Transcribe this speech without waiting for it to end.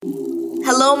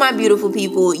Hello, my beautiful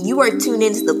people. You are tuned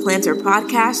into the Planter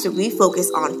Podcast, where we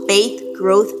focus on faith,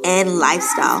 growth, and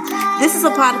lifestyle. This is a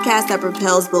podcast that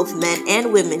propels both men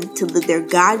and women to live their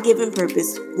God-given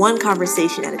purpose, one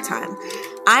conversation at a time.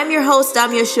 I'm your host,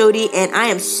 Damia Shodi, and I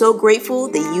am so grateful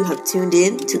that you have tuned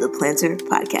in to the Planter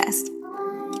Podcast.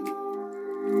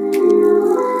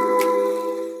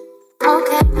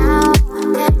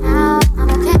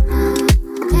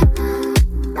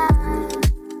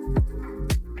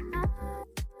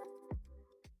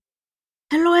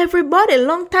 Hello, everybody.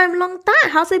 Long time.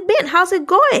 How's it been? How's it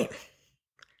going?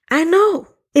 I know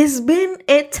it's been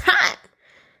a time,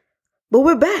 but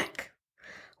we're back.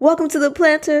 Welcome to the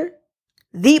Planter,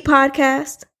 the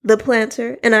podcast, the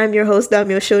Planter, and I'm your host,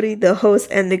 Damia Shodi, the host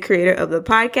and the creator of the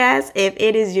podcast. If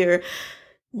it is your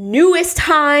newest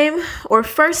time or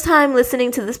first time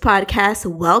listening to this podcast,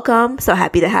 welcome. So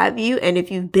happy to have you. And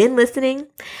if you've been listening,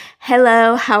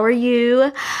 hello, how are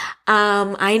you?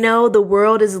 I know the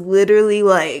world is literally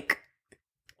like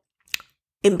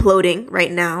imploding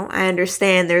right now. I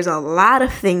understand there's a lot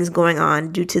of things going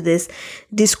on due to this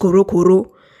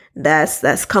diskurukuru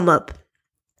that's come up.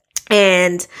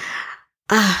 And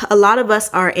a lot of us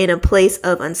are in a place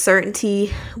of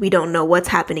uncertainty. We don't know what's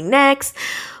happening next.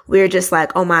 We're just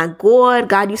like, oh my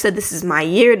God, you said this is my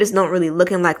year. This don't really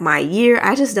looking like my year.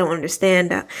 I just don't understand.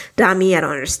 Dami, I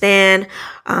don't understand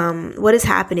what is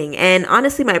happening. And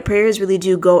honestly, my prayers really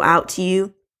do go out to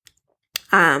you.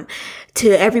 To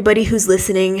everybody who's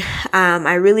listening,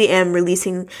 I really am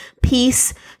releasing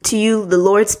peace to you, the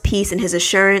Lord's peace and his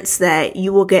assurance that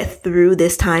you will get through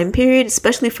this time period,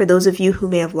 especially for those of you who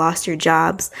may have lost your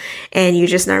jobs and you're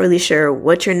just not really sure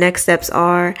what your next steps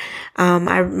are.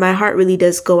 My heart really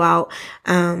does go out,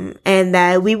 and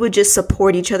that we would just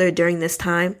support each other during this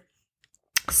time.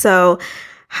 So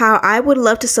how I would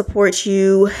love to support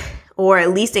you, or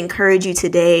at least encourage you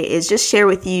today, is just share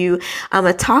with you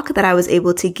a talk that I was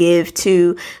able to give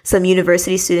to some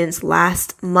university students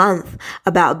last month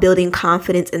about building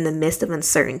confidence in the midst of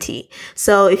uncertainty.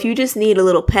 So if you just need a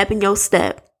little pep in your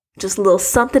step, just a little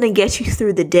something to get you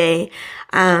through the day,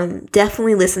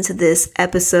 definitely listen to this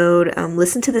episode,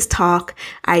 listen to this talk.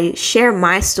 I share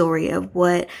my story of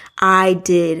what I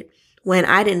did when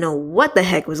I didn't know what the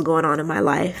heck was going on in my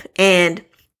life, and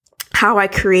how I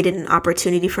created an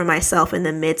opportunity for myself in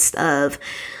the midst of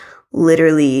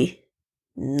literally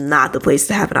not the place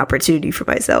to have an opportunity for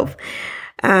myself.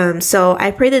 So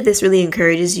I pray that this really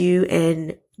encourages you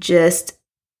and just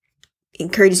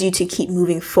encourages you to keep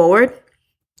moving forward.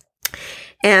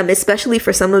 And especially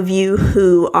for some of you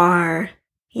who are,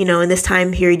 in this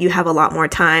time period, you have a lot more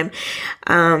time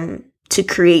to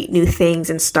create new things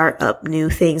and start up new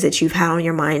things that you've had on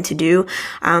your mind to do.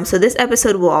 So this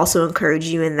episode will also encourage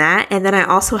you in that. And then I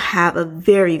also have a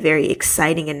very, very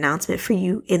exciting announcement for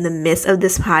you in the midst of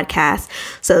this podcast.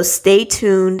 So stay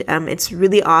tuned. It's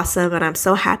really awesome, and I'm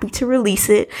so happy to release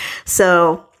it.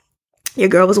 So your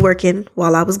girl was working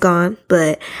while I was gone,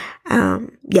 but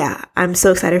I'm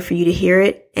so excited for you to hear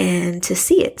it and to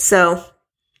see it. So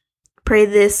pray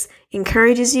this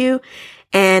encourages you.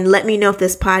 And let me know if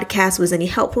this podcast was any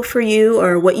helpful for you,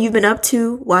 or what you've been up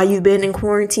to while you've been in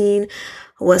quarantine,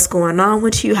 what's going on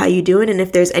with you, how you doing. And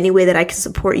if there's any way that I can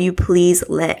support you, please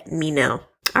let me know.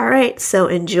 All right, so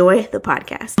enjoy the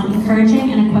podcast.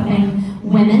 Encouraging and equipping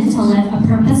women to live a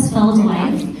purpose-filled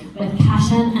life with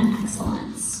passion and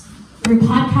excellence. Through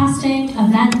podcasting,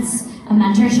 events, a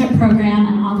mentorship program,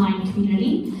 and online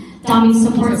community, Dami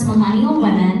supports millennial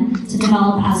women to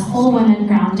develop as whole women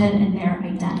grounded in their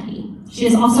identity. She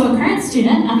is also a current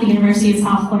student at the University of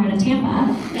South Florida,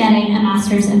 Tampa, getting a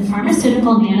master's in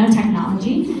pharmaceutical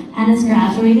nanotechnology, and is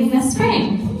graduating this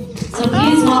spring. So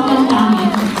please welcome Dami.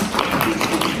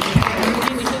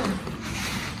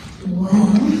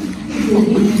 Well, good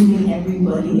evening,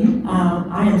 everybody.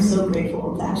 I am so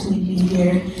grateful to actually be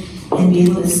here and be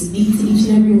able to speak to each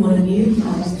and every one of you.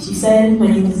 As she said, my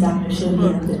name is Dr.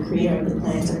 Shodi, I'm the creator of the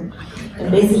Planter. And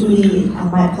basically,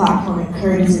 my platform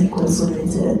encourages and equips women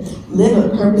to live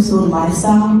a purposeful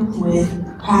lifestyle with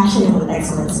passion and with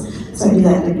excellence. So I do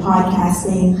that through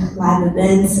podcasting, live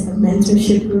events, a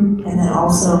mentorship group, and then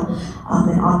also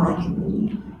an online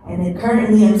community. And then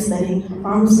currently I'm studying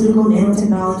pharmaceutical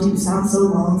nanotechnology, which sounds so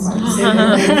long, so I can say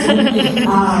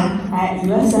that at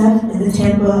USF in the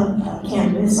Tampa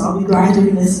campus. So I'll be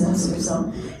graduating this semester,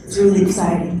 so it's really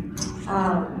exciting.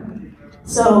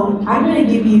 So I'm going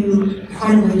to give you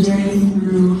kind of a journey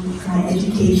through my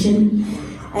education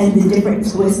and the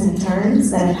different twists and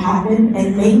turns that have happened,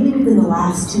 and mainly within the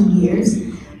last 2 years,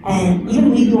 and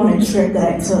even leave you on a trip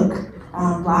that I took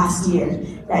last year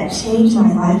that changed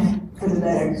my life for the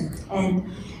better. And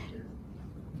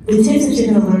the tips that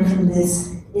you're going to learn from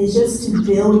this is just to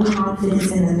build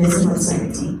confidence in the midst of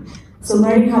uncertainty. So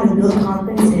learning how to build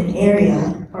confidence in an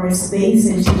area or a space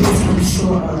that you're just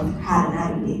unsure of how to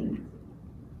navigate.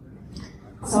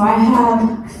 So I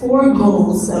have 4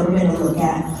 goals that we're going to look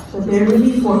at, but they're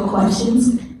really 4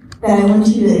 questions that I want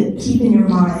you to keep in your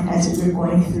mind as we're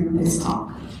going through this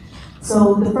talk.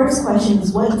 So the first question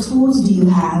is, what tools do you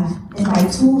have? And by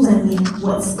tools, I mean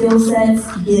what skill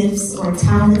sets, gifts, or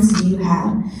talents do you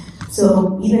have?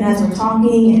 So even as we're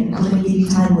talking, and I'm going to give you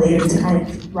time later to kind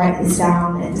of write this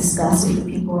down and discuss with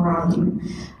the people around you,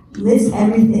 list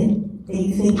everything that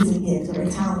you think is a gift or a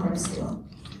talent or a skill.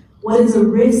 What is a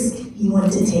risk you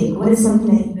want to take? What is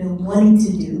something that you've been wanting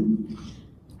to do?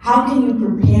 How can you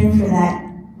prepare for that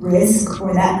risk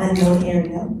or that unknown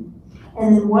area?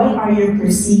 And then what are your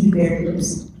perceived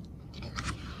barriers?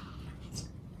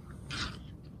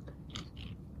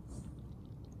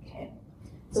 Okay.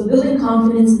 So building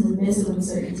confidence in the midst of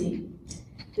uncertainty.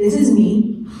 This is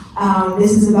me.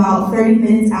 This is about 30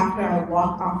 minutes after I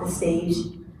walked off the stage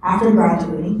after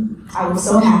graduating. I was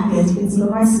so happy, as you can see by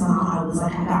my smile. I was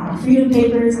like, I got my freedom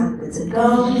papers, I'm good to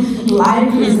go.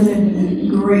 Life is gonna be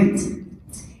great.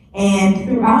 And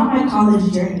throughout my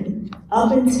college journey, up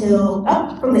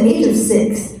from the age of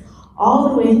 6, all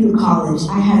the way through college,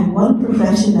 I had one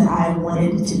profession that I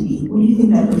wanted to be. What do you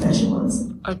think that profession was?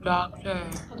 A doctor.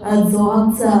 A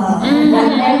doctor.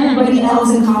 Like everybody else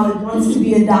in college wants to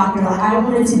be a doctor. Like I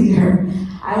wanted to be her.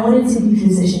 I wanted to be a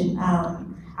physician.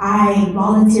 I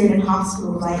volunteered in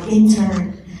hospitals. I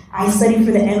interned. I studied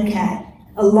for the MCAT.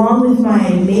 Along with my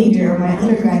major, my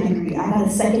undergrad degree, I got a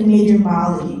second major in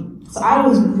biology. So I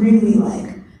was really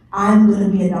like, I'm gonna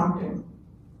be a doctor.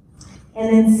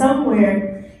 And then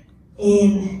somewhere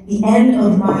in the end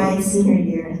of my senior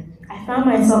year, I found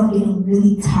myself getting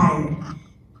really tired.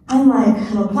 I'm like,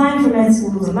 I'm applying for med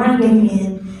schools, I'm not getting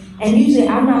in, and usually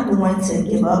I'm not the one to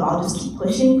give up, I'll just keep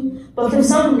pushing. But for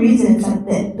some reason, it's like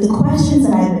the questions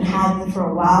that I've been having for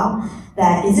a while,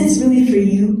 that is this really for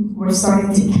you, were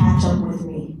starting to catch up with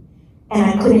me. And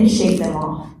I couldn't shake them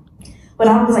off. But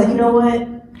I was like, you know what?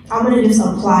 I'm gonna just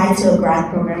apply to a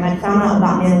grad program. I found out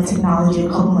about nanotechnology a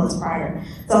couple months prior.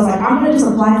 So I was like, I'm gonna just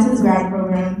apply to this grad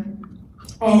program.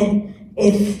 And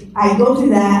if I go through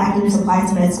that, I can just apply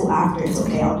to med school after. It's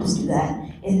okay, I'll just do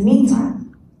that in the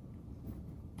meantime.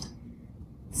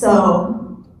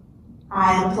 So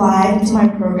I applied to my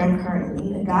program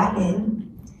currently, I got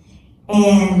in,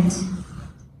 and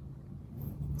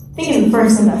I think in the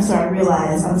first semester I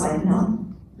realized, I was like, no,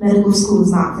 medical school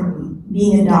is not for me.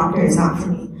 Being a doctor is not for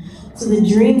me. So the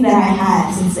dream that I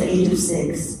had since the age of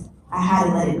 6, I had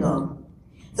to let it go.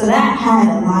 So that had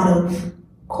a lot of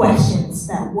questions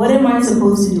that, what am I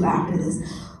supposed to do after this?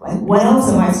 Like, what else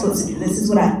am I supposed to do? This is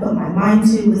what I put my mind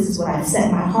to, this is what I've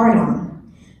set my heart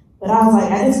on. But I was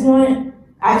like, at this point,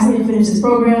 I just need to finish this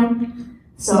program,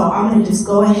 so I'm gonna just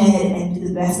go ahead and do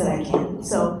the best that I can.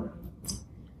 So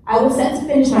I was set to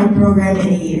finish my program in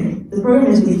a year. The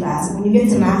program is really fast. When you get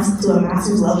to a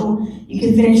master's level, you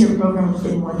can finish your program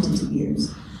within 1 to 2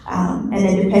 years. And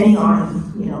then depending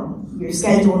on your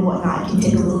schedule and whatnot, it can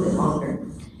take a little bit longer.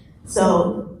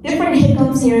 So different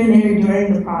hiccups here and there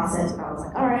during the process, but I was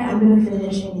like, all right, I'm gonna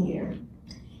finish in a year.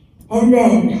 And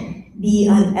then the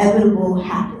inevitable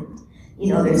happened.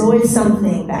 There's always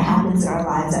something that happens in our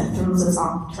lives that throws us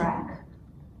off track.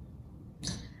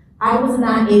 I was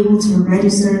not able to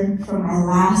register for my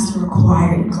last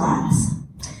required class.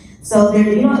 So there,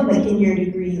 like in your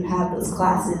degree, you have those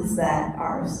classes that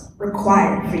are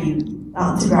required for you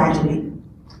to graduate.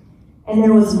 And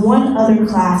there was one other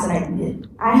class that I did.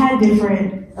 I had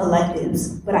different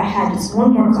electives, but I had just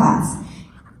one more class.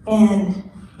 And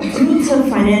due to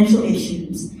financial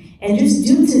issues, and just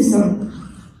due to some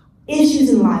issues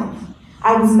in life,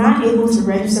 I was not able to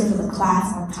register for the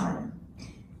class on time.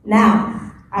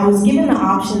 Now, I was given the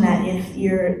option that if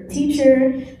your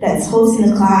teacher that's hosting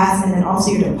the class and then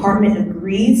also your department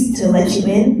agrees to let you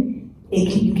in,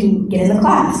 you can get in the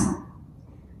class.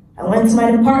 I went to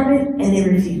my department and they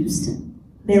refused.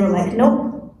 They were like,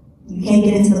 nope, you can't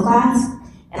get into the class.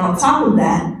 And on top of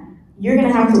that, you're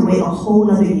gonna have to wait a whole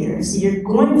nother year. So you're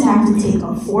going to have to take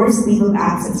a forced leave of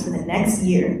absence for the next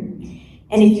year.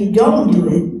 And if you don't do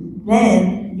it,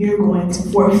 then you're going to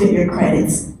forfeit your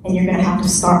credits and you're gonna have to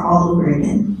start all over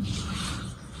again.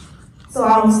 So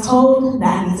I was told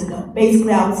that I need to go.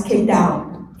 Basically, I was kicked out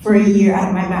for a year out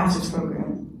of my master's program.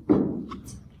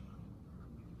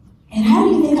 And how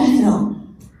do you think I felt?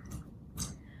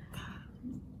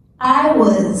 I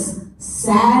was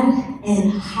sad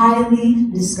and highly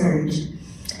discouraged.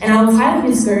 And I was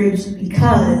highly discouraged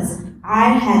because I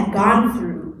had gone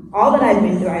through all that I've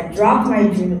been through. I dropped my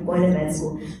dream of going to med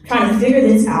school, trying to figure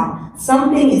this out.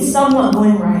 Something is somewhat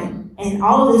going right. And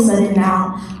all of a sudden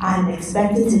now, I'm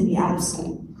expected to be out of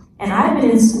school. And I've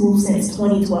been in school since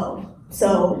 2012.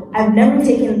 So I've never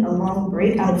taken a long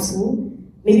break out of school,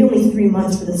 maybe only 3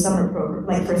 months for the summer program,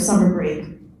 like for summer break.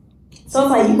 So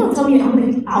it's like, you gonna tell me I'm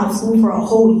gonna be out of school for a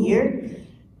whole year?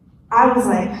 I was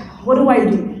like, what do I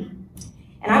do?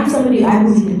 And I'm somebody, I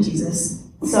believe in Jesus.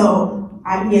 So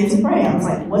I began to pray. I was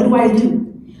like, what do I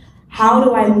do? How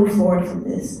do I move forward from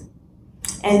this?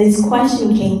 And this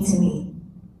question came to me.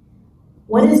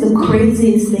 What is the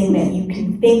craziest thing that you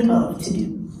can think of to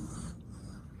do?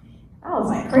 I was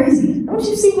like, crazy? Don't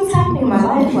you see what's happening in my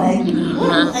life? Like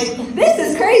this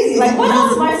is crazy. Like, what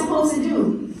else am I supposed to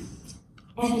do?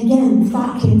 And again, the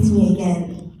thought came to me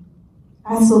again.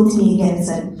 God spoke to me again and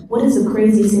said, what is the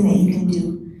craziest thing that you can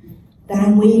do? That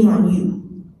I'm waiting on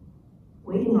you.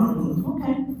 Waiting on you,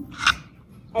 okay.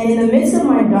 And in the midst of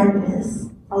my darkness,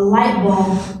 a light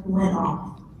bulb went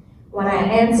off. When I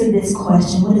answered this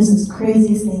question, what is this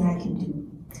craziest thing I can do?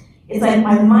 It's like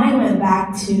my mind went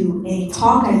back to a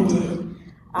talk I did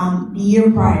the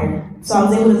year prior. So I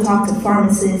was able to talk to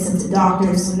pharmacists and to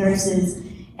doctors, to nurses,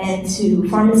 and to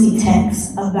pharmacy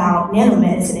techs about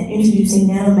nanomedicine and introducing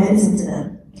nanomedicine to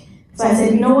them. So I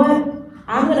said, you know what?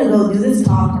 I'm gonna go do this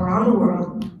talk around the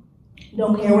world.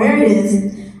 Don't care where it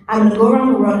is. I'm gonna go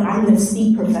around the world and I'm gonna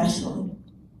speak professionally.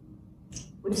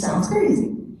 Which sounds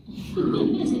crazy.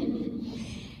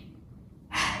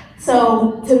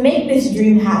 So to make this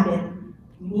dream happen,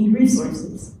 you need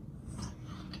resources.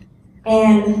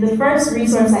 And the first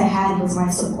resource I had was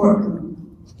my support group.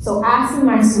 So asking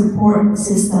my support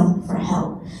system for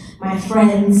help, my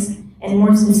friends, and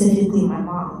more specifically, my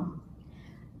mom.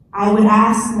 I would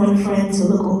ask one friend to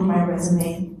look over my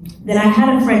resume. Then I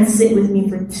had a friend sit with me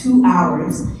for 2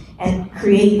 hours and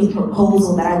create the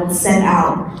proposal that I would send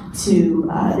out to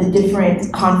the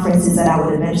different conferences that I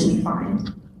would eventually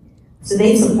find. So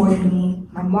they supported me.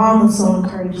 My mom was so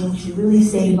encouraging. She really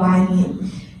stayed by me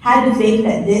and had the faith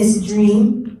that this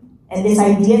dream and this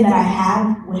idea that I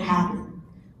had would happen.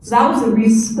 So that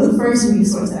was the first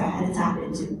resource that I had to tap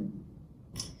into.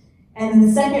 And then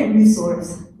the second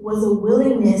resource was a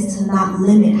willingness to not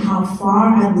limit how far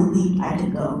I believed I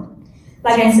could go.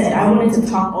 Like I said, I wanted to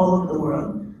talk all over the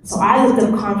world. So I looked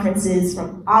up conferences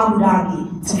from Abu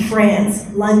Dhabi to France,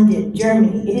 London,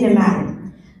 Germany. It didn't matter.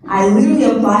 I literally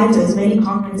applied to as many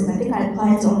conferences. I think I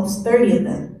applied to almost 30 of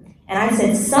them. And I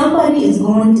said, somebody is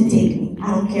going to take me.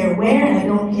 I don't care where and I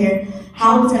don't care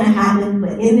how it's going to happen,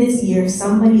 but in this year,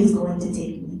 somebody is going to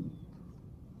take me.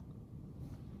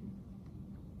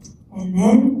 And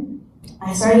then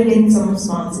I started getting some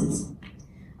responses.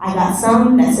 I got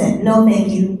some that said, no, thank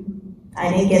you. I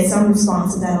didn't get some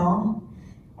responses at all.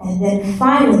 And then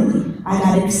finally, I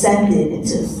got accepted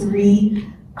into 3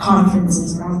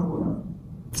 conferences around the world.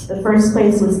 The first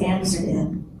place was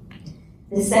Amsterdam.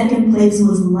 The second place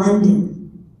was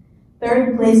London.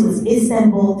 Third place was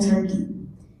Istanbul, Turkey.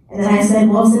 And then I said,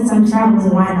 well, since I'm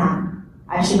traveling, why not?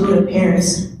 I should go to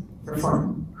Paris for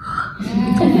fun.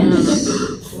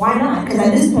 Why not? Because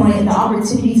at this point, the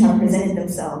opportunities have presented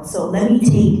themselves. So let me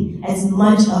take as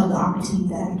much of the opportunity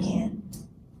that I can.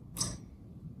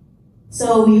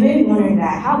 So you may be wondering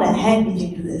that, how the heck did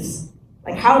you do this?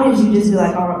 Like, how did you just be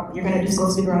like, oh, you're gonna just go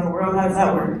speak around the world? How does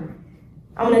that work?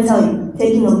 I'm gonna tell you,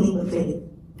 taking a leap of faith.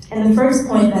 And the first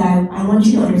point that I want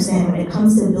you to understand when it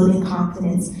comes to building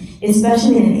confidence,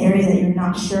 especially in an area that you're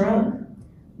not sure of,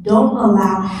 don't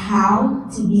allow how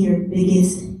to be your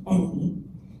biggest enemy.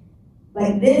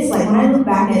 Like when I look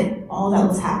back at all that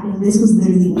was happening, this was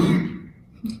literally me.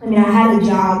 I mean, I had a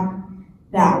job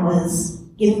that was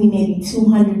giving me maybe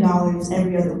 $200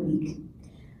 every other week.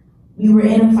 We were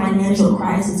in a financial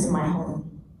crisis in my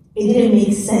home. It didn't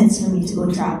make sense for me to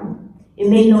go travel. It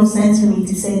made no sense for me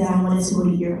to say that I wanted to go to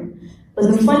Europe.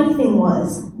 But the funny thing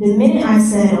was, the minute I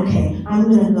said, okay, I'm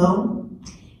gonna go,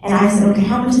 and I said, okay,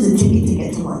 how much is a ticket to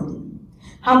get to London?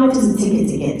 How much is a ticket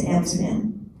to get to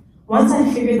Amsterdam? Once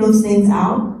I figured those things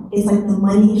out, it's like the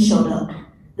money showed up.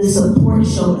 The support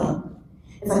showed up.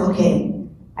 It's like, okay,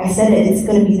 I said it, it's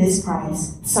gonna be this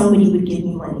price. Somebody would give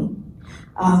me money.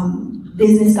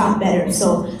 Business got better,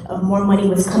 so more money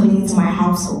was coming into my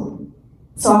household.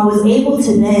 So I was able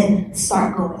to then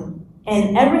start going.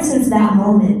 And ever since that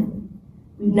moment,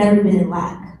 we've never been in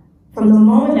lack. From the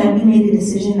moment that we made the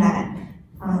decision that,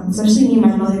 especially me and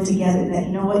my mother together, that,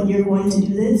 you know what, you're going to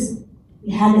do this,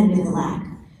 we haven't been in lack.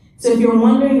 So if you're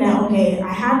wondering that, okay,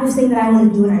 I have this thing that I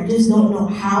want to do and I just don't know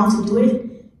how to do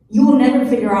it, you will never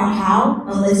figure out how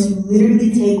unless you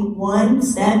literally take one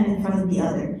step in front of the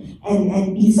other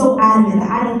and be so adamant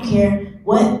that I don't care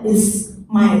what is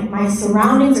my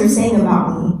surroundings are saying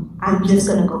about me, I'm just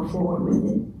gonna go forward with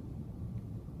it.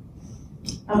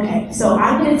 Okay, so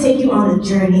I'm gonna take you on a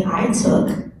journey I took,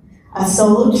 a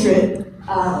solo trip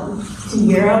to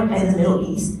Europe and the Middle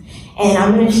East. And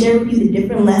I'm gonna share with you the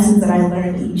different lessons that I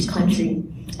learned in each country.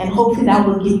 And hopefully that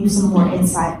will give you some more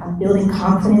insight on building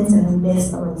confidence in the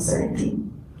midst of uncertainty.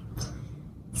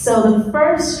 So the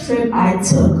first trip I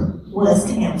took was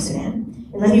to Amsterdam.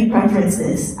 And let me preference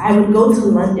this. I would go to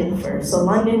London first. So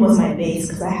London was my base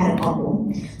because I had an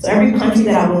uncle. So every country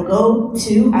that I would go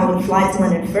to, I would fly to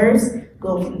London first,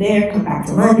 go from there, come back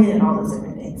to London, and all those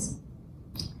different things.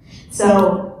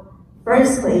 So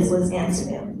first place was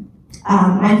Amsterdam.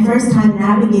 My first time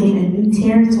navigating a new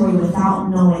territory without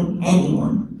knowing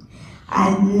anyone.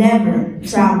 I'd never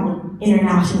traveled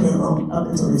internationally alone up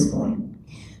until this point.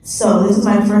 So this was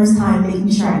my first time making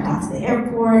sure I got to the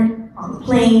airport, on the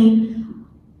plane,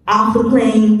 off the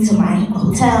plane to my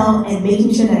hotel, and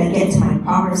making sure that I get to my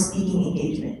proper speaking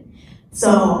engagement.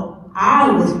 So I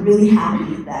was really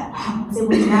happy that I was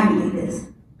able to navigate this.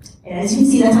 And as you can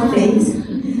see, that's my face.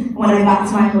 When I got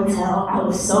to my hotel, I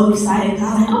was so excited. I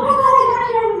was like, oh my God, I got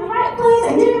here. I'm in the right place.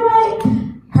 I did it right.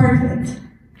 Perfect.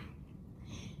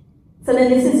 So then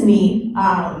this is me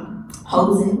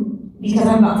posing because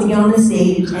I'm about to get on the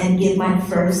stage and give my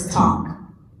first talk.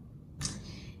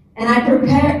 And I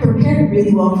prepared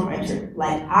really well for my trip.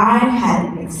 Like, I had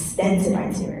an extensive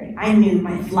itinerary. I knew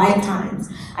my flight times.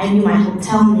 I knew my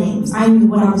hotel names. I knew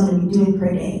what I was going to be doing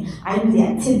per day. I knew the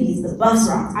activities, the bus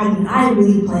routes. I mean, I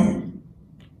really planned.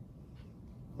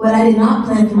 But I did not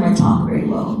plan for my talk very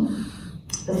well,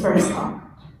 the first talk.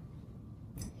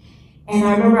 And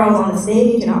I remember I was on the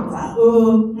stage and I was like,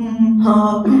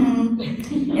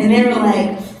 and they were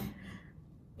like,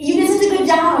 you did such a good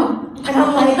job. And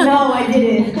I'm like, no, I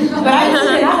didn't. But I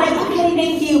did. I was like, okay,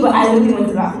 thank you. But I literally went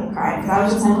to the bathroom and cried. Because I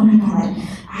was just like, oh my God,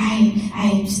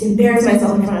 I just embarrassed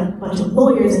myself in front of a bunch of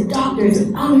lawyers and doctors.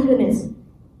 And oh my goodness.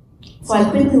 So I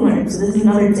quickly learned. So this is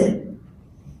another tip.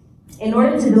 In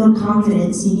order to build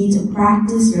confidence, you need to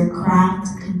practice your craft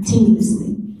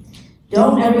continuously.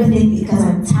 Don't ever think because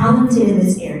I'm talented in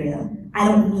this area, I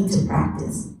don't need to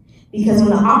practice. Because when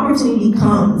the opportunity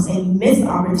comes and you miss the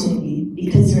opportunity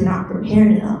because you're not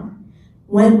prepared enough,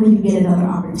 when will you get another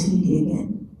opportunity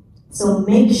again? So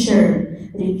make sure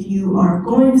that if you are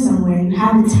going somewhere, you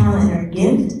have a talent or a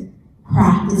gift,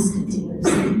 practice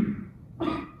continuously.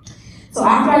 So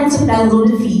after I took that little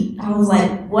defeat, I was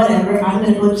like, whatever, I'm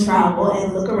gonna go travel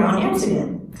and look around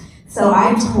Amsterdam. So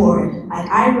I toured,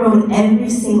 I rode every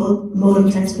single mode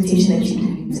of transportation that you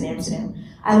can use in Amsterdam.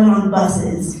 I went on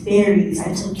buses, ferries,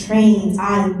 I took trains,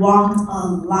 I walked a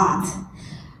lot.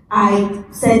 I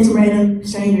said to random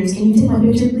strangers, can you take my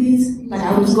picture, please? Like,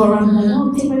 I would just go around and be like,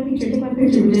 oh, take my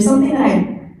picture, which is something that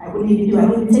I wouldn't even do. I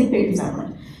wouldn't even take pictures that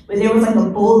much. But there was like a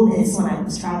boldness when I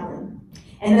was traveling.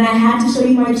 And then I had to show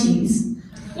you my cheese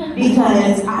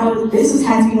because this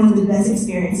had to be one of the best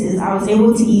experiences. I was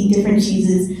able to eat different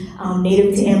cheeses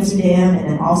native to Amsterdam and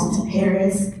then also to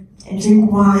Paris, and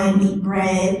drink wine, eat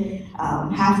bread,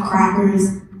 have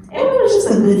crackers. It was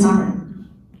just a good time.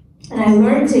 And I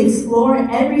learned to explore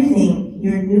everything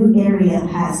your new area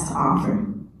has to offer.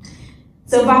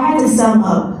 So if I had to sum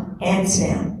up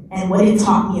Amsterdam and what it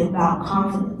taught me about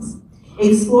confidence,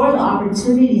 explore the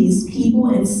opportunities, people,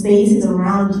 and spaces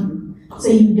around you so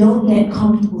you don't get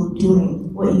comfortable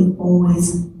doing what you've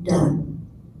always done.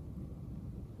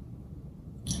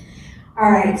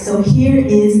 All right, so here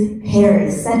is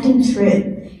Paris, second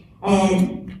trip,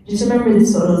 and just remember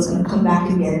this photo is going to come back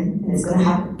again, and it's going to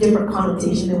have a different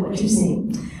connotation than what you're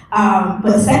seeing.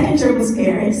 But second trip was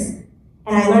Paris,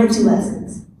 and I learned 2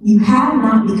 lessons. You have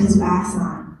not because you ask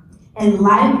not, and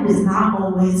life does not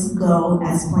always go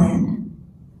as planned.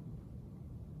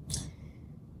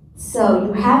 So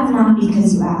you have not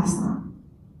because you ask not.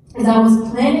 As I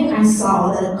was planning, I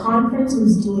saw that a conference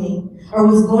was going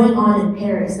on in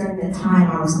Paris during the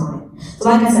time I was going. So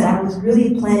like I said, I was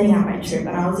really planning out my trip,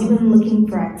 and I was even looking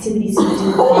for activities to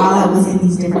do while I was in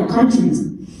these different countries.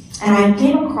 And I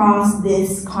came across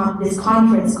this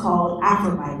conference called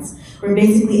Afrobytes, where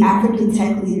basically African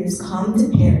tech leaders come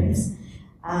to Paris,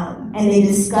 and they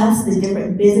discuss the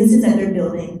different businesses that they're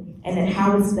building and then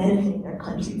how it's benefiting their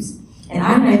countries. And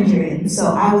I'm Nigerian, so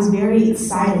I was very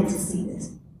excited to see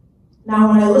this. Now,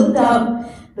 when I looked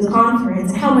up the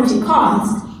conference and how much it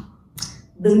cost,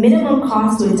 the minimum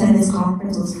cost to attend this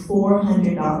conference was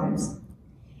 $400.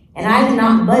 And I did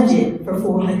not budget for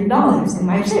 $400 in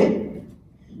my trip.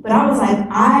 But I was like,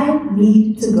 I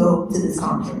need to go to this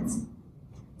conference.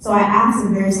 So I asked a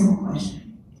very simple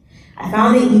question. I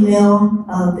found the email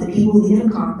of the people leading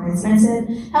the conference, and I said,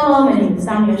 hello, my name is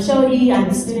Dami Oshodi, I'm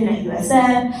a student at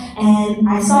USF, and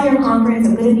I saw your conference,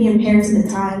 I'm going to be in Paris at the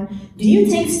time. Do you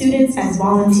take students as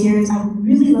volunteers? I would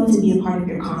really love to be a part of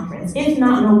your conference. If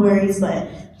not, no worries, but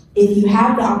if you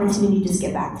have the opportunity, just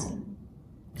get back to me.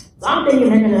 So I'm thinking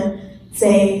they're going to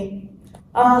say,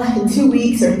 in 2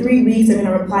 weeks or 3 weeks, they're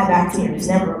going to reply back to me, or just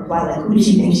never reply, like, who does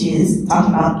she think she is,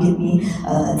 talking about giving me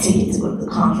a ticket to go to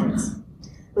the conference.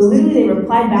 But literally, they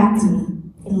replied back to me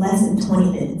in less than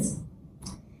 20 minutes.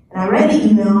 And I read the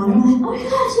email, and they're like, oh my gosh,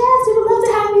 yes, we would love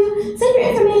to have you. Send your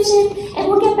information, and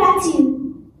we'll get back to you.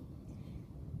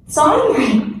 So I'm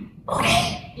like,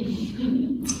 okay.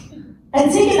 A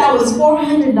ticket that was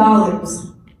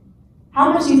 $400.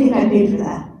 How much do you think I paid for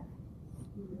that?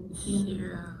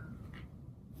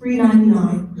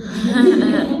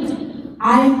 $3.99.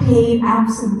 I paid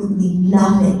absolutely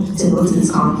nothing to go to this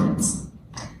conference.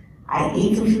 I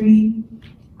ate for free.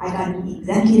 I got to meet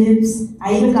executives.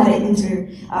 I even got to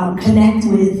connect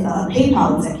with a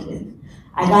PayPal executive.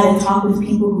 I got to talk with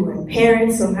people who are in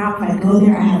Paris, so now if I go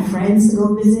there, I have friends to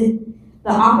go visit. The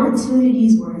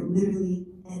opportunities were literally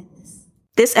endless.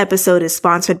 This episode is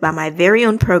sponsored by my very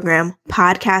own program,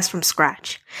 Podcast from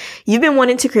Scratch. You've been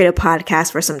wanting to create a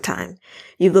podcast for some time.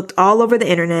 You've looked all over the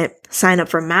internet, signed up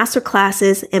for master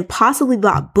classes, and possibly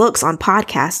bought books on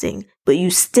podcasting, but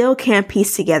you still can't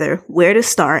piece together where to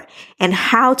start and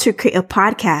how to create a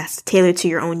podcast tailored to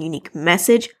your own unique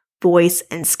message, voice,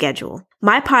 and schedule.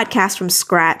 My Podcast from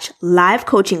Scratch live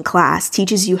coaching class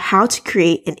teaches you how to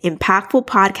create an impactful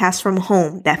podcast from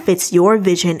home that fits your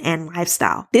vision and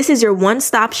lifestyle. This is your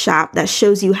one-stop shop that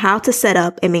shows you how to set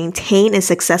up and maintain a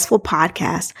successful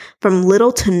podcast from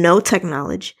little to no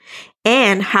technology,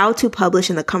 and how to publish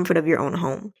in the comfort of your own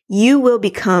home. You will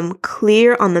become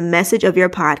clear on the message of your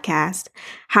podcast,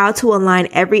 how to align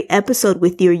every episode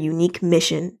with your unique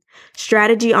mission,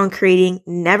 strategy on creating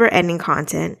never-ending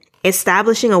content,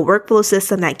 establishing a workflow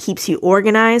system that keeps you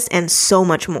organized, and so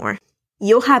much more.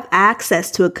 You'll have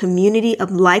access to a community of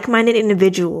like-minded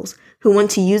individuals who want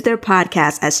to use their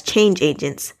podcast as change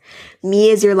agents.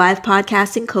 Me as your live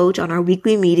podcasting coach on our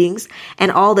weekly meetings,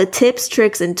 and all the tips,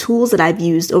 tricks, and tools that I've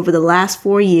used over the last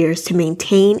 4 years to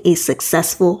maintain a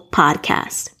successful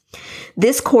podcast.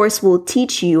 This course will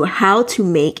teach you how to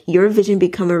make your vision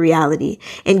become a reality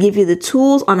and give you the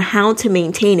tools on how to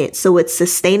maintain it so it's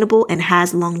sustainable and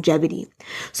has longevity.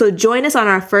 So join us on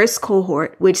our first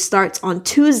cohort, which starts on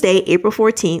Tuesday, April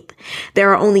 14th.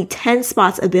 There are only 10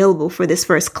 spots available for this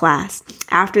first class.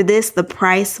 After this, the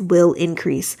price will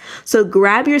increase. So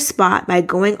grab your spot by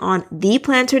going on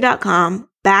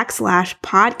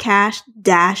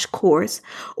theplanter.com/podcast-course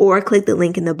or click the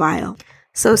link in the bio.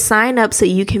 So sign up so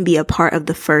you can be a part of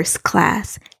the first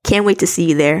class. Can't wait to see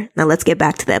you there. Now let's get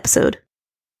back to the episode.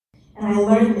 And I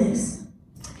learned this.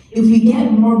 If we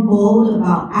get more bold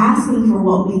about asking for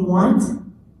what we want,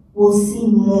 we'll see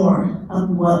more of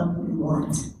what we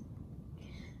want.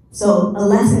 So a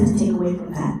lesson to take away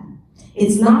from that.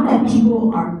 It's not that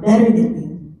people are better than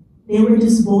you. They were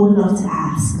just bold enough to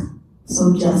ask.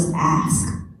 So just ask.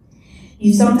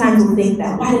 You sometimes will think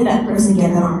that, why did that person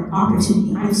get that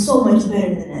opportunity? I'm so much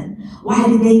better than them. Why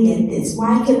did they get this?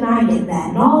 Why couldn't I get that?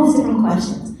 And all these different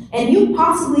questions. And you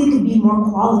possibly could be more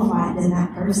qualified than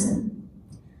that person.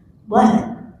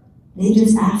 But they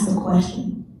just asked a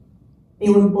question. They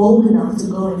were bold enough to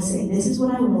go and say, this is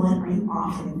what I want, are you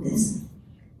offering this?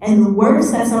 And the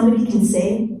worst that somebody can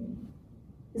say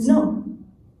is no.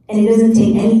 And it doesn't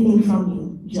take anything from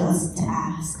you just to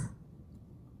ask.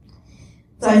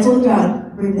 So I told you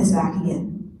I'd bring this back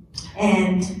again.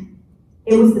 And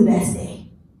it was the best day.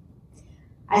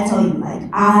 I tell you,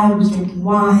 I was drinking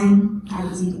wine, I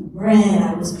was eating bread,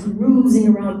 I was perusing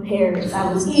around Paris,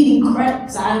 I was eating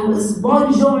crepes, I was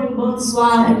bonjour and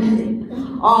bonsoir, everything,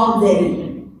 all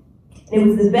day. It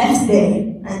was the best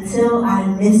day until I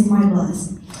missed my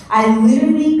bus. I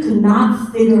literally could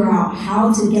not figure out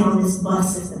how to get on this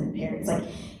bus system in Paris.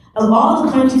 Of all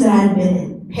the countries that I've been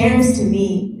in, Paris to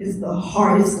me is the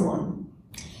hardest one.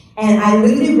 And I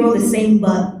literally rode the same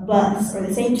bus or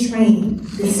the same train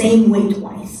the same way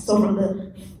twice. So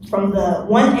from the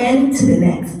one end to the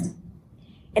next.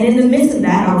 And in the midst of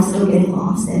that, I was still getting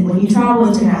lost. And when you travel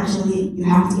internationally, you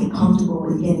have to get comfortable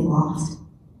with getting lost.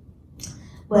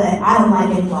 But I don't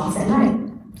like getting lost at night.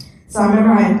 So I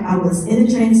remember I was in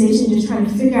the train station just trying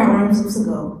to figure out where I'm supposed to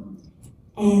go.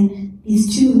 And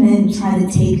these two men tried to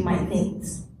take my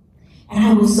things. And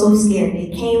I was so scared. They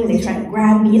came and they tried to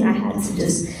grab me, and I had to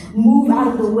just move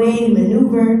out of the way and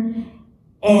maneuver.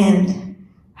 And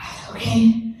I said,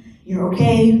 okay, you're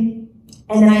okay.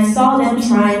 And then I saw them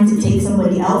trying to take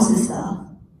somebody else's stuff.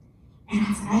 And I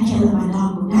was like, I can't let my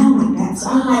dog go down like that. So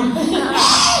I'm like,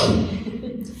 hey!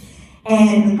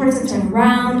 And the person turned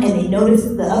around and they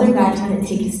noticed the other guy trying to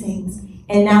take his things.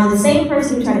 And now the same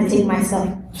person who tried to take my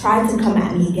stuff tried to come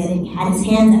at me again, and he had his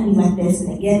hands at me like this.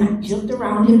 And again, I jumped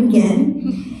around him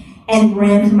again and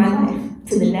ran for my life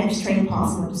to the next train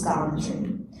possible and just got on the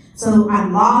train. So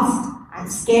I'm lost, I'm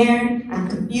scared, I'm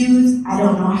confused, I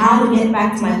don't know how to get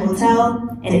back to my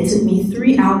hotel, and it took me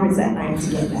 3 hours that night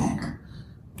to get back.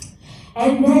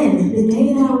 And then, the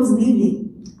day that I was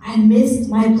leaving, I missed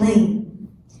my plane.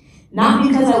 Not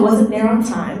because I wasn't there on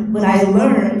time, but I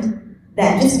learned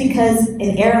that just because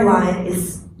an airline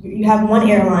is, you have one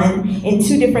airline, in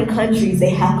 2 different countries, they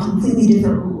have completely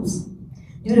different rules.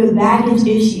 Due to baggage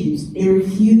issues, they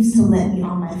refused to let me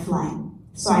on my flight.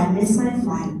 So I missed my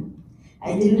flight.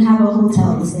 I didn't have a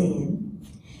hotel to stay in.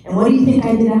 And what do you think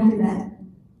I did after that?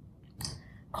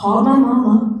 Called my mom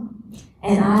up,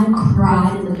 and I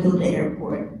cried in the middle of the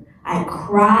airport. I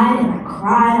cried and I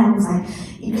cried. I was like,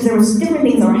 because there was different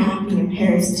things that were happening in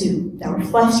Paris too that were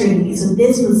frustrating me. So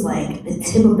this was like the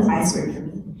tip of the iceberg for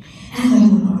me. And I was like, I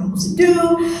don't know what I'm supposed to do.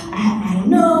 I don't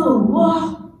know.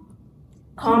 What?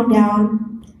 Calmed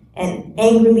down and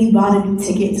angrily bought a new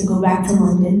ticket to go back to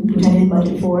London, which I didn't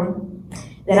budget for.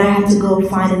 Then I had to go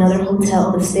find another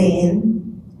hotel to stay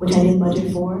in, which I didn't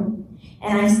budget for.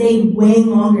 And I stayed way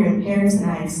longer in Paris than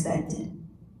I expected.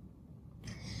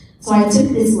 So I took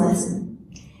this lesson,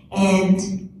 and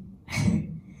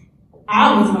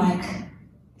I was like,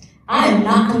 I am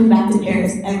not coming back to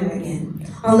Paris ever again.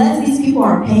 Unless these people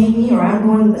are paying me or I'm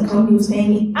going with the company who's paying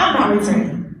me, I'm not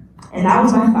returning. And that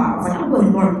was my thought. I was like, I'm going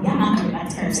to Normandy. I'm not coming back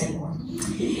to Paris anymore.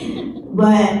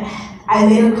 But I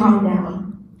later calmed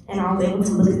down, and I was able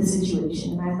to look at the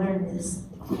situation, and I learned this.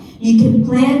 You can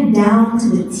plan down to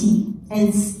the T,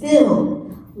 and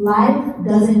still, life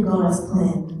doesn't go as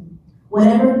planned.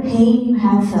 Whatever pain you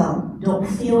have felt, don't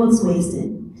feel it's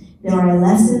wasted. There are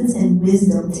lessons and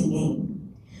wisdom to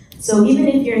gain. So even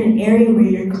if you're in an area where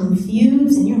you're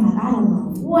confused and you're like, I don't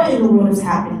know what in the world is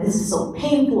happening, this is so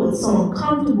painful, it's so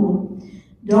uncomfortable,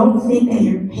 don't think that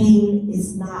your pain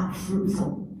is not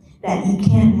fruitful, that you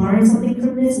can't learn something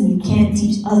from this and you can't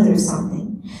teach others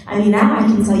something. I mean, now I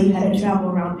can tell you how to travel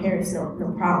around Paris,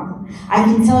 no problem. I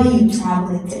can tell you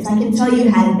traveling tips. I can tell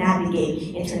you how to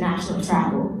navigate international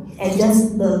travel and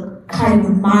just the kind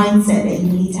of mindset that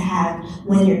you need to have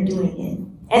when you're doing it.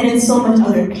 And then so much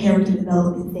other character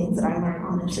development things that I learned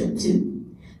on the trip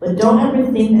too. But don't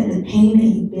ever think that the pain that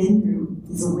you've been through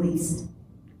is a waste.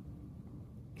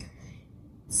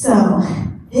 So,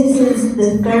 this is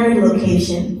the 3rd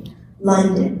location,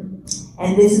 London.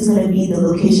 And this is going to be the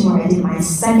location where I did my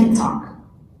 2nd talk.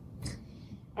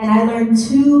 And I learned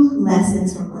 2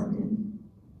 lessons from London.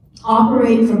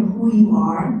 Operate from who you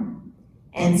are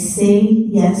and say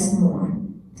yes more.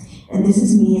 And this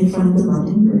is me in front of the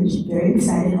London Bridge, very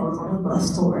excited. I was on a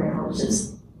bus tour and I was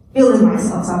just feeling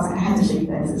myself. So I was like, I have to show you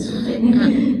guys this real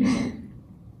quick.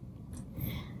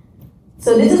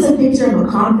 So this is a picture of a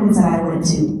conference that I went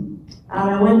to.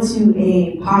 I went to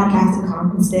a podcasting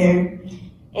conference there.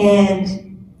 And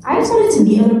I just wanted to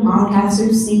meet other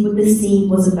podcasters, see what this scene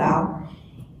was about.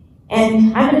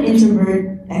 And I'm an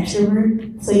introvert,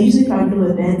 extrovert, so usually if I go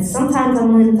to events, sometimes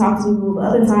I'm willing to talk to people, but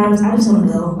other times I just want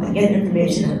to go, like, get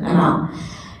information and I'm out.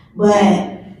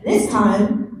 But this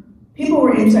time, people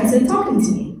were interested in talking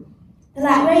to me. They're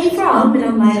like, where are you from? And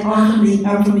I'm like, oh,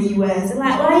 I'm from the US. They're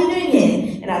like, what are you doing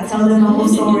here? And I tell them my whole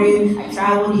story. I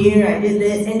traveled here, I did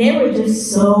this. And they were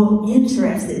just so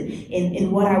interested in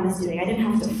what I was doing. I didn't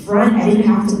have to front, I didn't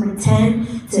have to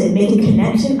pretend to make a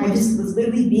connection. I just was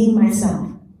literally being myself.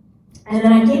 And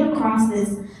then I came across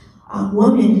this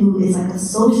woman who is like a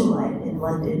socialite in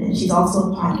London, and she's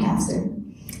also a podcaster.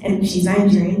 And she's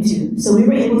Nigerian too. So we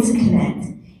were able to connect.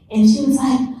 And she was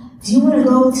like, do you want to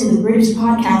go to the British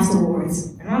Podcast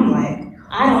Awards? And I'm like,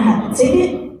 I don't have a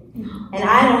ticket, and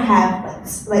I don't have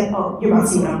like oh, you're about to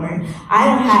see what I'm wearing. I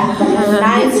don't have like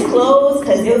nice clothes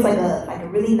because it was like a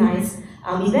really nice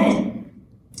event.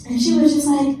 And she was just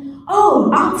like,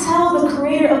 oh, I'll tell the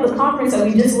creator of the conference that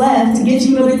we just left to get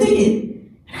you another ticket.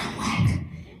 And I'm like,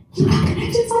 you got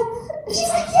connections like that? And she's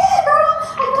like, yeah, girl,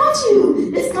 I got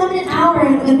you. Just come in an hour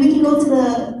and we can go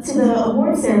to the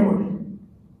award ceremony.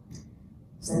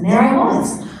 So there I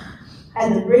was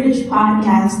at the British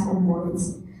Podcast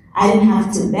Awards. I didn't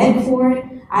have to beg for it.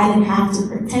 I didn't have to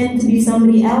pretend to be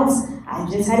somebody else. I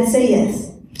just had to say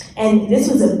yes. And this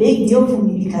was a big deal for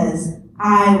me because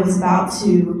I was about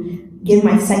to give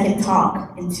my 2nd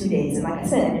talk in 2 days. And like I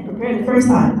said, I didn't prepare the first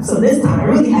time. So this time I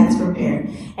really had to prepare.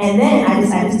 And then I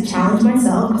decided to challenge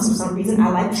myself because for some reason I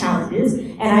like challenges.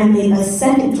 And I made a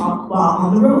 2nd talk while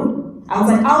on the road. I was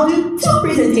like, I'll do 2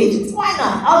 presentations. Why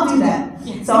not? I'll do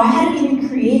that. So I hadn't even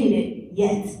created it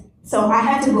yet. So I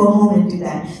had to go home and do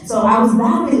that. So I was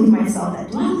battling with myself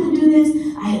that, do I want to do this?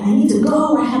 I need to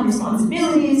go. I have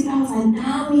responsibilities. But I was like,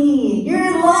 Nami, you're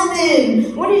in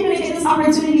London. When are you going to get this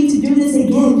opportunity to do this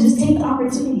again? Just take the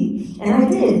opportunity. And I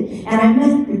did. And I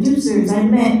met producers. I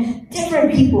met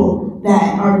different people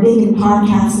that are big in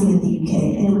podcasting in the UK.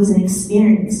 And it was an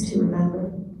experience to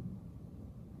remember.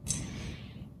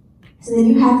 So then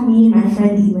you have me and my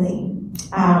friend Elaine.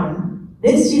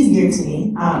 She's dear to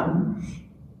me.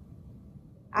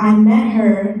 I met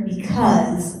her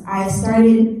because I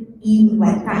started DMing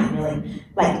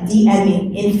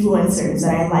influencers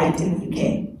that I liked in the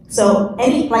UK. So I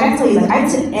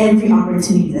took every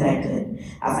opportunity that I could.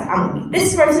 I was like, I'm gonna meet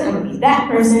this person, I'm gonna meet that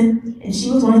person. And she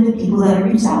was one of the people that I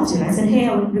reached out to. And I said, hey,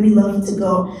 I would really love to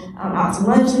go out to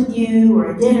lunch with you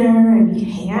or a dinner and we can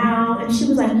hang out. And she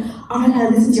was like, oh my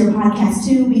God, this is your podcast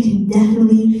too. We can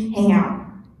definitely hang out.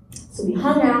 So we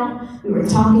hung out, we were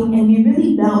talking, and we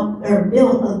really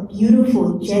built a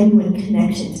beautiful, genuine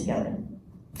connection together.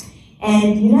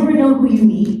 And you never know who you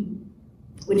meet,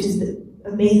 which is the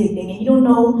amazing thing, and you don't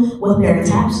know what they're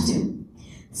attached to.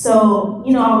 So,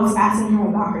 I was asking her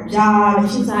about her job,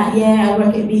 and she was like, yeah, I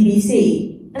work at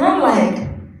BBC. And I'm like,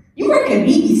 you work at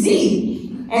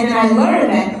BBC? And then I learned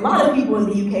that a lot of people in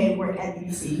the UK work at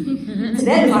BBC. To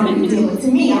them, it's not a big deal, but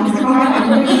to me, I was like, oh, I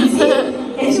work at BBC.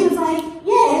 And she was like,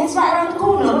 yeah, it's right around the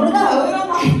corner, I want to go. And I'm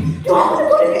like, do I want to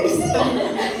go to BBC?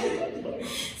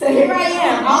 So here I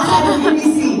am, outside of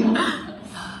BBC.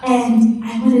 And I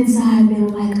went inside, they were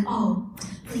like, oh,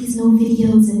 please no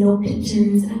videos and no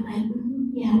pictures. And I'm like,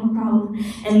 yeah, no problem.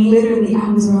 And literally, I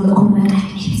was around the corner like, I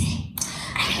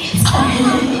can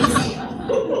BBC.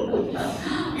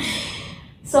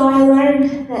 So I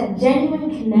learned that genuine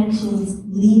connections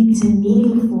lead to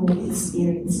meaningful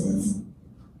experiences.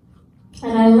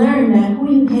 And I learned that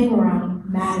who you hang around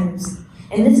matters.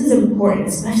 And this is important,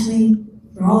 especially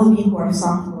for all of you who are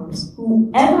sophomores.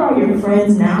 Whoever are your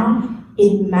friends now,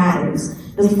 it matters.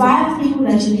 The 5 people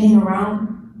that you hang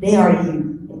around, they are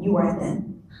you, and you are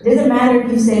them. It doesn't matter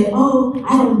if you say, oh,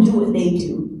 I don't do what they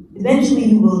do. Eventually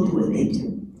you will do what they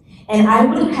do. And I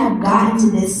wouldn't have gotten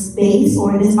to this space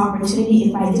or this opportunity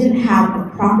if I didn't have a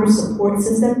proper support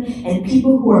system and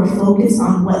people who are focused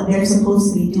on what they're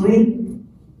supposed to be doing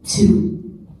too.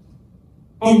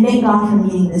 And thank God for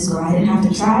meeting this girl. I didn't have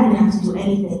to try, I didn't have to do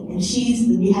anything.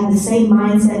 And we have the same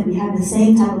mindset, we have the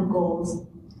same type of goals.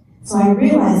 So I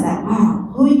realized that,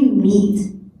 wow, who you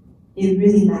meet, it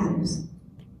really matters.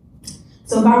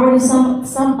 So if I were to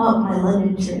sum up my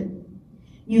London trip,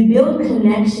 you build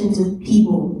connections with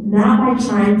people not by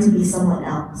trying to be someone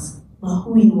else, but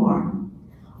who you are.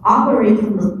 Operate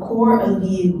from the core of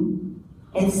you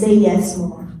and say yes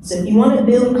more. So if you want to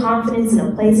build confidence in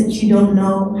a place that you don't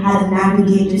know how to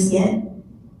navigate just yet,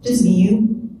 just be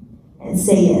you and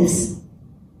say yes.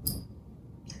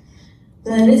 So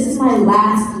this is my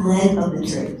last leg of the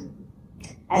trip.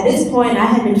 At this point, I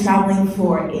had been traveling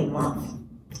for a month.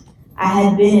 I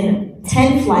had been in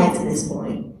 10 flights at this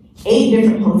point, 8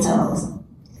 different hotels.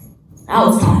 I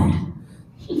was tired.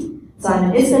 So I'm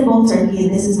in Istanbul, Turkey,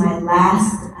 and this is my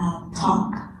last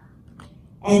talk.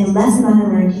 And the lesson I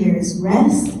learned here is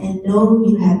rest and know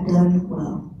you have done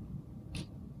well.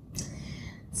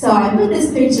 So I put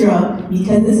this picture up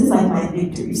because this is like my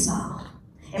victory style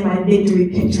and my victory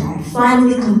picture. I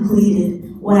finally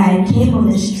completed what I came on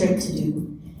this trip to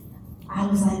do. I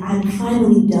was like, I'm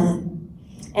finally done.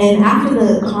 And after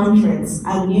the conference,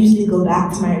 I would usually go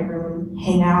back to my room,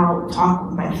 hang out, talk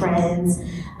with my friends.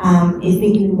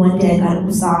 Thinking one day I got a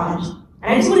massage.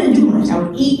 And I just wouldn't do much. I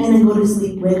would eat and then go to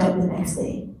sleep, wake up the next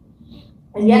day.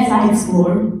 And yes, I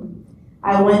explored.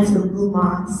 I went to the Blue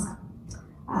Mosque.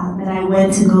 And I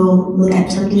went to go look at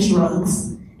Turkish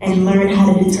rugs and learn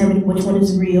how to determine which one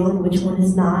is real and which one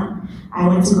is not. I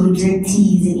went to go drink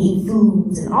teas and eat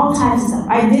foods and all types of stuff.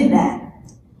 I did that.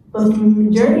 But for the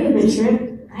majority of the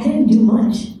trip, I didn't do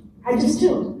much. I just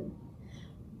chilled.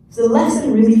 So the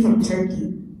lesson really from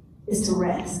Turkey is to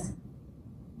rest.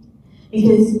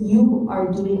 Because you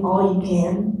are doing all you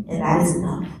can, and that is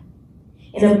enough.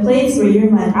 In a place where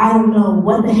you're like, I don't know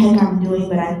what the heck I'm doing,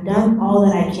 but I've done all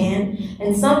that I can.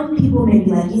 And some people may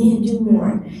be like, you need to do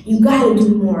more. You gotta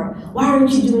do more. Why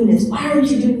aren't you doing this? Why aren't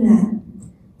you doing that?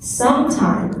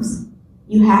 Sometimes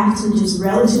you have to just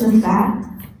relish in the fact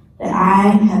that I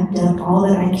have done all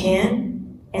that I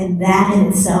can, and that in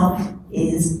itself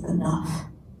is enough.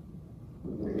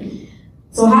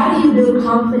 So how do you build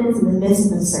confidence in the midst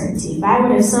of uncertainty? If I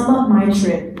were to sum up my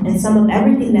trip and sum up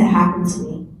everything that happened to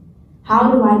me,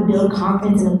 how do I build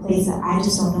confidence in a place that I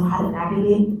just don't know how to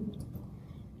navigate?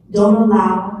 Don't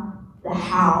allow the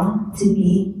how to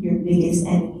be your biggest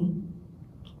enemy.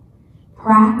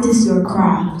 Practice your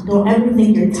craft. Don't ever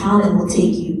think your talent will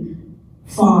take you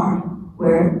far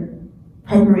where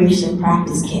preparation and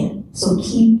practice can't. So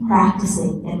keep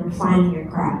practicing and refining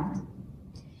your craft.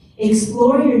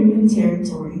 Explore your new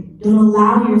territory. Don't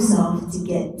allow yourself to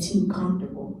get too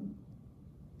comfortable.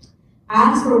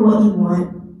 Ask for what you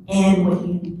want and what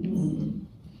you need.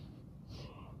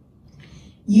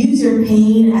 Use your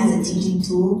pain as a teaching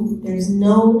tool. There's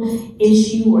no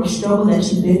issue or struggle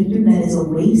that you've been through that is a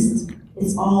waste.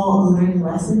 It's all a learning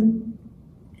lesson.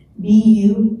 Be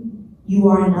you. You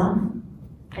are enough.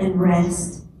 And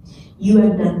rest. You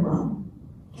have done well.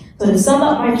 So to sum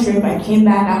up my trip, I came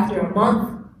back after a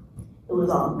month. It was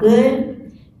all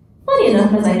good. Funny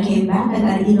enough, as I came back, I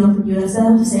got an email from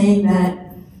USF saying that,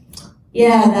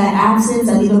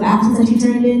 that leave of absence that you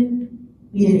turned in,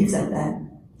 we didn't accept that.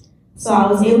 So I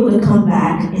was able to come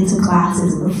back into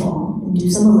classes in the fall and do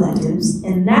some electives,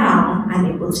 and now I'm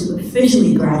able to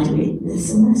officially graduate this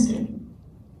semester.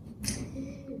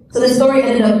 So the story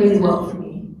ended up really well for me.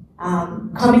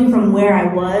 Coming from where I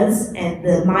was and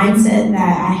the mindset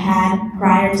that I had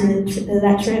prior to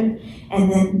that trip,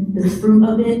 and then the fruit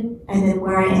of it, and then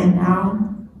where I am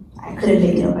now, I couldn't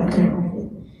make it up, I couldn't write it.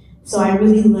 So I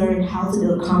really learned how to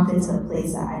build confidence in a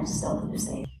place that I just don't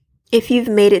understand. If you've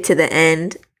made it to the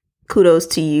end, kudos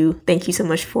to you. Thank you so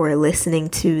much for listening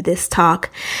to this talk.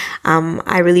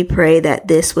 I really pray that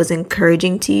this was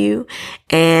encouraging to you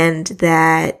and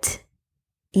that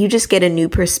you just get a new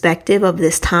perspective of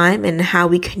this time and how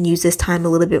we can use this time a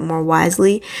little bit more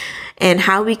wisely and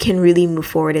how we can really move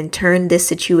forward and turn this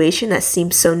situation that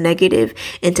seems so negative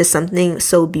into something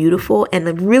so beautiful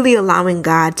and really allowing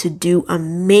God to do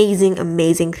amazing,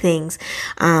 amazing things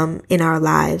in our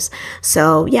lives.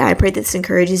 So yeah, I pray that this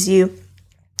encourages you.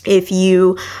 If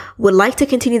you would like to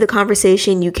continue the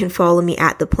conversation, you can follow me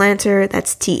at The Planter.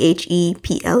 That's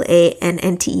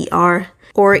ThePlanter.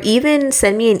 Or even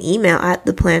send me an email at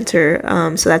The Planter.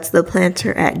 So that's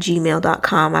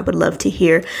theplanter@gmail.com. I would love to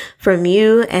hear from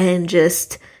you and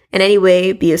just in any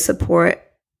way be a support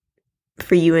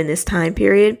for you in this time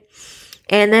period.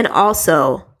 And then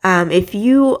also, if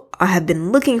you have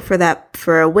been looking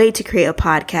for a way to create a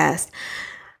podcast,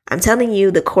 I'm telling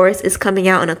you, the course is coming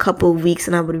out in a couple of weeks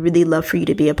and I would really love for you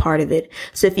to be a part of it.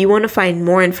 So if you want to find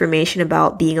more information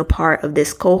about being a part of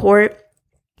this cohort,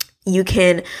 you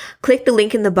can click the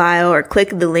link in the bio or click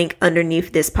the link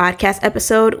underneath this podcast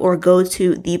episode or go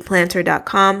to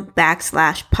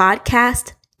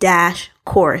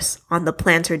theplanter.com/podcast-course on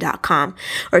theplanter.com.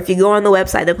 Or if you go on the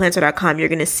website, theplanter.com, you're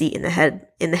going to see in the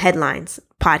headlines,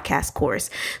 podcast course.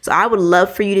 So I would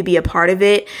love for you to be a part of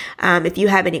it. If you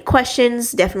have any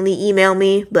questions, definitely email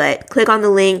me, but click on the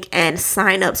link and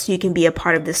sign up so you can be a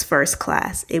part of this first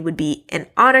class. It would be an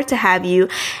honor to have you,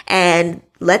 and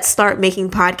let's start making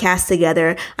podcasts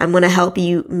together. I'm going to help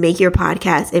you make your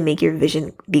podcast and make your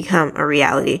vision become a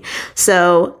reality.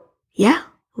 So yeah,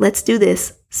 let's do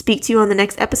this. Speak to you on the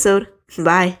next episode.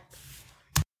 Bye.